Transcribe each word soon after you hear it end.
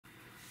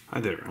Hi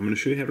there, I'm going to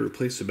show you how to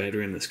replace the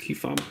battery in this key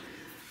fob.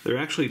 There are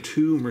actually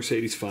two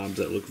Mercedes fobs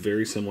that look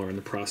very similar, and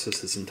the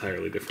process is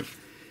entirely different.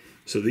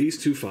 So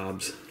these two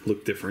fobs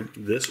look different.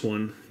 This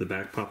one, the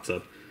back pops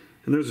up,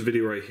 and there's a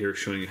video right here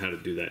showing you how to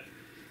do that.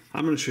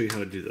 I'm going to show you how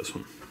to do this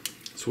one.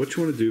 So what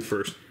you want to do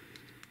first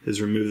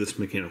is remove this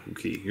mechanical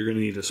key. You're going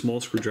to need a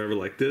small screwdriver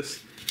like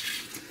this,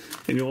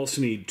 and you'll also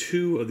need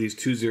two of these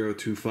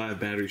 2025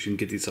 batteries. You can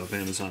get these off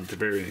Amazon. They're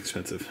very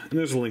inexpensive, and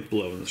there's a link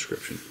below in the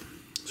description.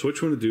 So what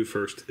you want to do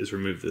first is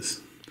remove this.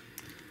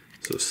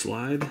 So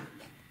slide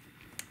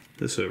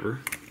this over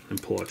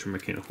and pull out your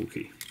mechanical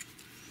key.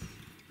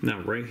 Now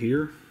right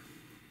here,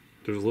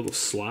 there's a little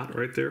slot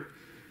right there.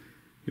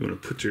 You want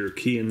to put your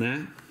key in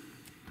that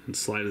and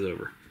slide it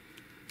over.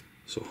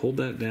 So hold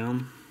that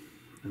down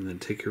and then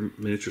take your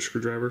miniature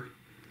screwdriver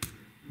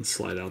and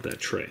slide out that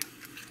tray.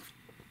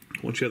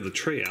 Once you have the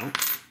tray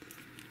out,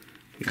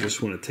 you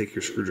just want to take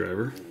your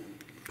screwdriver,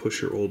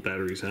 push your old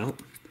batteries out,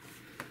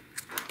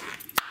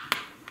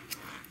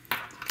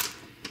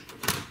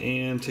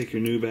 and take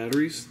your new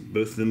batteries.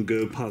 Both of them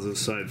go positive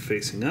side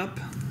facing up,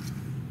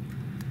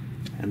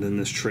 and then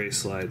this tray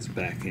slides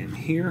back in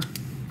here,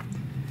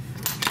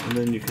 and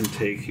then you can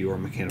take your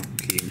mechanical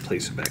key and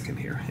place it back in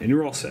here, and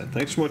you're all set.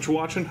 Thanks so much for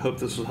watching. Hope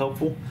this was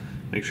helpful.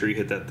 Make sure you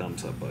hit that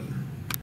thumbs up button.